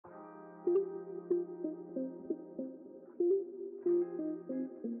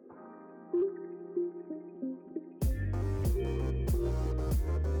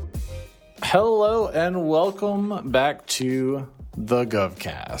Hello and welcome back to the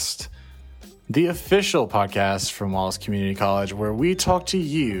GovCast, the official podcast from Wallace Community College, where we talk to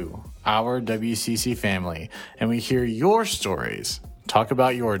you, our WCC family, and we hear your stories, talk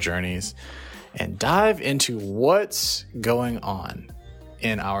about your journeys, and dive into what's going on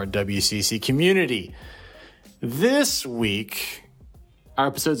in our WCC community. This week, our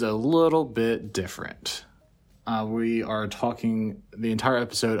episode's a little bit different. We are talking the entire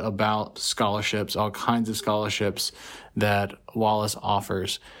episode about scholarships, all kinds of scholarships that Wallace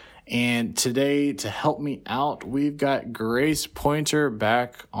offers. And today, to help me out, we've got Grace Pointer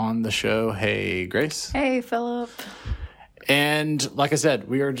back on the show. Hey, Grace. Hey, Philip. And like I said,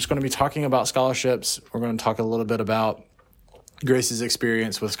 we are just going to be talking about scholarships. We're going to talk a little bit about Grace's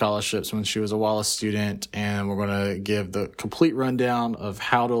experience with scholarships when she was a Wallace student, and we're going to give the complete rundown of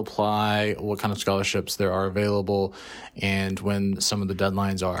how to apply, what kind of scholarships there are available, and when some of the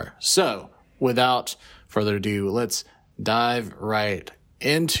deadlines are. So, without further ado, let's dive right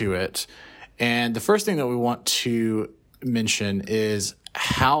into it. And the first thing that we want to mention is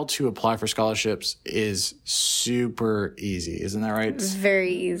how to apply for scholarships is super easy. Isn't that right?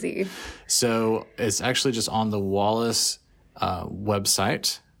 Very easy. So, it's actually just on the Wallace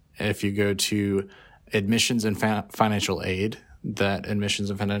website. If you go to admissions and financial aid, that admissions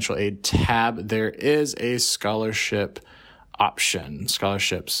and financial aid tab, there is a scholarship option,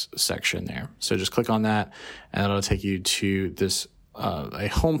 scholarships section there. So just click on that and it'll take you to this a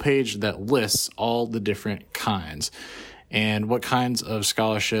homepage that lists all the different kinds. And what kinds of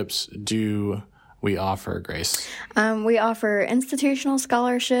scholarships do we offer, Grace? We offer institutional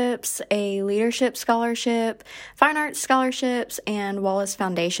scholarships, a leadership scholarship, fine arts scholarships, and Wallace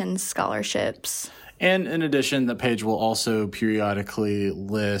Foundation scholarships. And in addition, the page will also periodically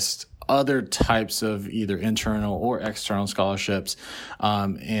list other types of either internal or external scholarships.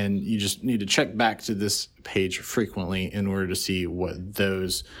 And you just need to check back to this page frequently in order to see what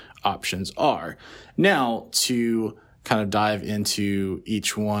those options are. Now, to kind of dive into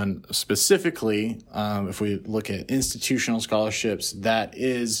each one specifically, if we look at institutional scholarships, that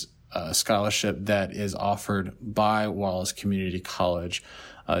is a scholarship that is offered by Wallace Community College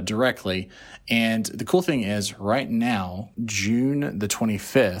directly. And the cool thing is right now, June the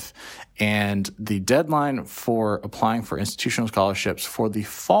 25th, and the deadline for applying for institutional scholarships for the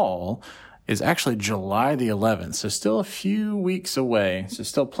fall is actually July the 11th. So still a few weeks away. So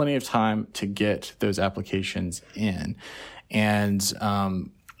still plenty of time to get those applications in. And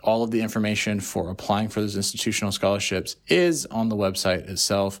all of the information for applying for those institutional scholarships is on the website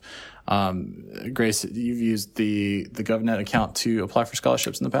itself. Grace, you've used the GovNet account to apply for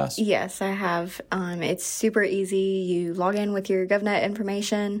scholarships in the past? Yes, I have. It's super easy. You log in with your GovNet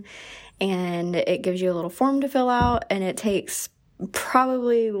information and it gives you a little form to fill out, and it takes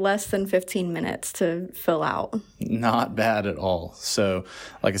probably less than 15 minutes to fill out. Not bad at all. So,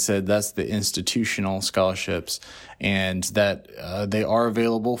 like I said, that's the institutional scholarships, and that they are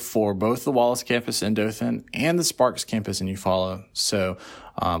available for both the Wallace campus in Dothan and the Sparks campus in Eufaula. So,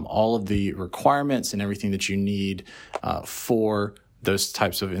 all of the requirements and everything that you need for those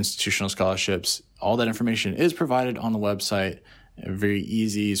types of institutional scholarships, all that information is provided on the website. A very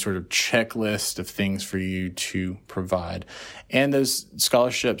easy sort of checklist of things for you to provide. And those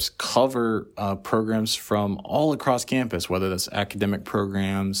scholarships cover programs from all across campus, whether that's academic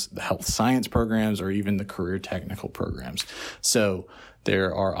programs, the health science programs, or even the career technical programs. So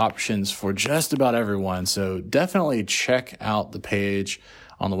there are options for just about everyone. So definitely check out the page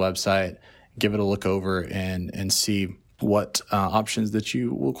on the website, give it a look over, and see what options that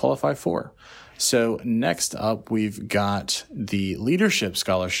you will qualify for. So next up, we've got the Leadership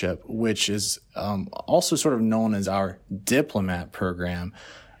Scholarship, which is also sort of known as our diplomat program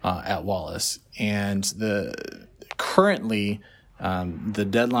at Wallace. And currently, the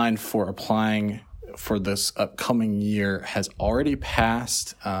deadline for applying for this upcoming year has already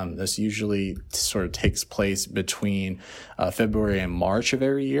passed. This usually sort of takes place between February and March of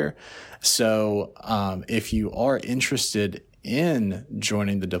every year. So if you are interested in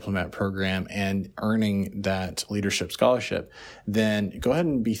joining the diplomat program and earning that leadership scholarship, then go ahead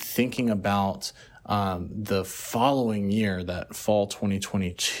and be thinking about the following year, that fall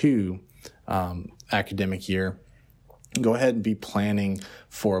 2022 academic year. Go ahead and be planning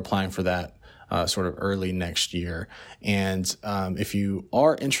for applying for that sort of early next year. And if you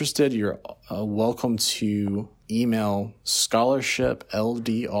are interested, you're welcome to email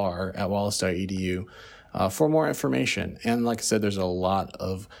scholarshipldr@wallace.edu for more information. And like I said, there's a lot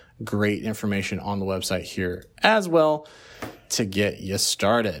of great information on the website here as well. to get you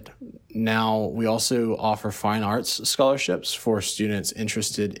started. Now, we also offer fine arts scholarships for students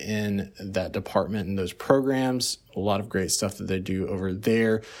interested in that department and those programs. A lot of great stuff that they do over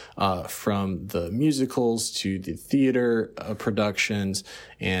there, from the musicals to the theater productions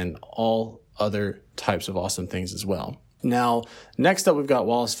and all other types of awesome things as well. Now, next up, we've got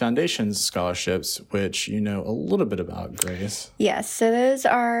Wallace Foundation's scholarships, which you know a little bit about, Grace. Yes, so those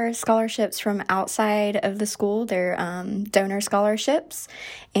are scholarships from outside of the school. They're donor scholarships,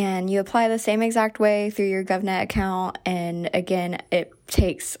 and you apply the same exact way through your GovNet account. And again, it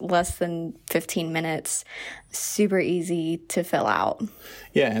takes less than 15 minutes. Super easy to fill out.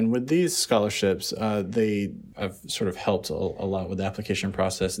 Yeah, and with these scholarships, they have sort of helped a lot with the application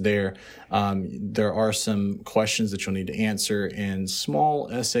process there. There are some questions that you'll need to answer in small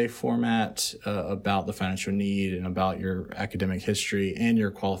essay format about the financial need and about your academic history and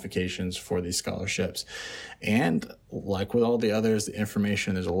your qualifications for these scholarships. And like with all the others, the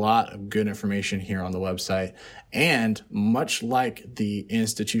information, there's a lot of good information here on the website. And much like the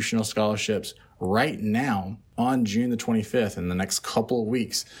institutional scholarships, right now on June the 25th, in the next couple of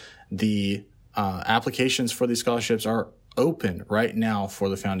weeks, the applications for these scholarships are open right now for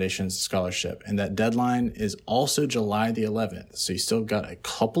the Foundation's scholarship. And that deadline is also July the 11th. So you still got a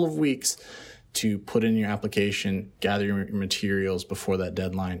couple of weeks to put in your application, gather your materials before that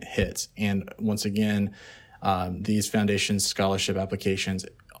deadline hits. And once again, these Foundation scholarship applications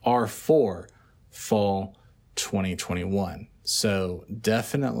are for fall 2021. So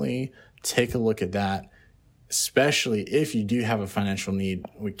definitely take a look at that, especially if you do have a financial need.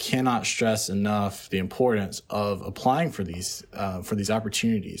 We cannot stress enough the importance of applying for these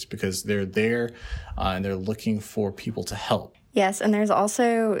opportunities, because they're there and they're looking for people to help. Yes, and there's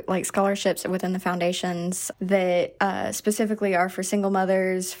also like scholarships within the foundations that specifically are for single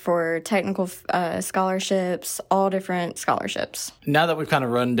mothers, for technical scholarships, all different scholarships. Now that we've kind of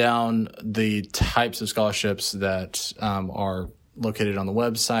run down the types of scholarships that are located on the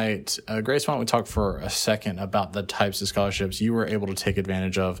website, Grace, why don't we talk for a second about the types of scholarships you were able to take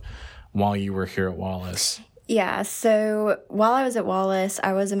advantage of while you were here at Wallace? Yeah, so while I was at Wallace,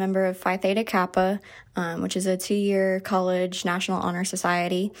 I was a member of Phi Theta Kappa, which is a 2-year college National Honor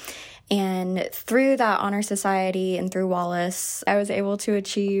Society. And through that honor society and through Wallace, I was able to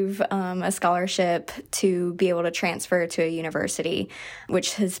achieve a scholarship to be able to transfer to a university,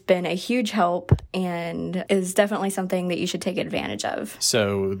 which has been a huge help and is definitely something that you should take advantage of.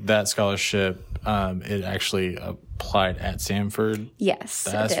 So that scholarship, it actually applied at Samford? Yes,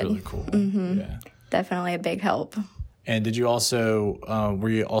 that's it did. Really cool. Mm-hmm. Yeah. Definitely a big help. And did you also, were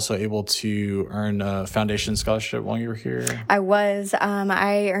you also able to earn a foundation scholarship while you were here? I was.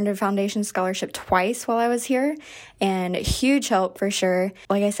 I earned a foundation scholarship twice while I was here, and huge help for sure.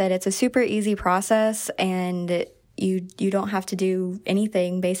 Like I said, it's a super easy process, and you don't have to do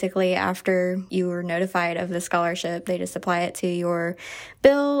anything basically after you were notified of the scholarship. They just apply it to your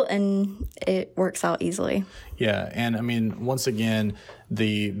bill, and it works out easily. Yeah, and I mean, once again,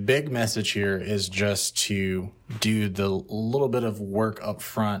 the big message here is just to do the little bit of work up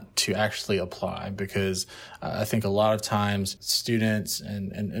front to actually apply, because I think a lot of times students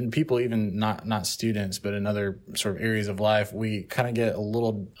and people, even not students, but in other sort of areas of life, we kind of get a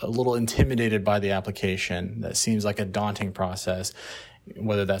little intimidated by the application. That seems like a daunting process,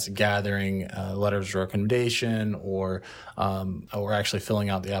 whether that's gathering letters of recommendation or actually filling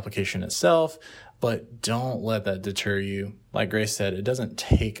out the application itself. But don't let that deter you. Like Grace said, it doesn't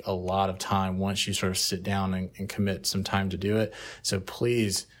take a lot of time once you sort of sit down and commit some time to do it. So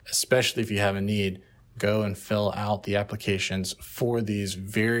please, especially if you have a need, go and fill out the applications for these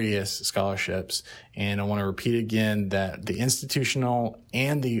various scholarships. And I want to repeat again that the institutional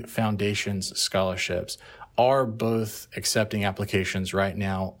and the foundation's scholarships are both accepting applications right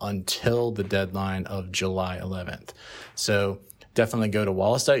now until the deadline of July 11th. So definitely go to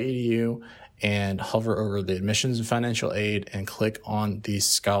wallace.edu and hover over the admissions and financial aid and click on the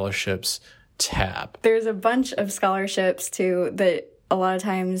scholarships tab. There's a bunch of scholarships too that a lot of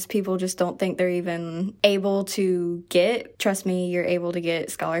times people just don't think they're even able to get. Trust me, you're able to get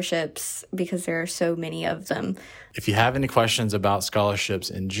scholarships because there are so many of them. If you have any questions about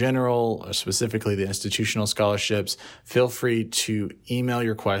scholarships in general, or specifically the institutional scholarships, feel free to email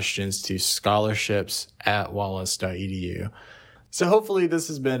your questions to scholarships@wallace.edu. So hopefully this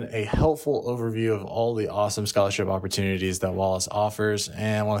has been a helpful overview of all the awesome scholarship opportunities that Wallace offers.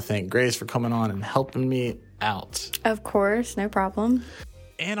 And I want to thank Grace for coming on and helping me out. Of course, no problem.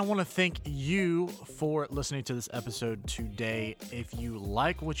 And I want to thank you for listening to this episode today. If you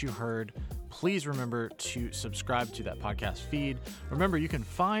like what you heard, please remember to subscribe to that podcast feed. Remember, you can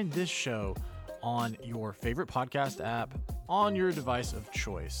find this show on your favorite podcast app on your device of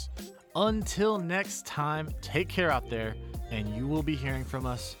choice. Until next time, take care out there, and you will be hearing from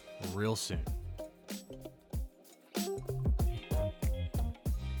us real soon.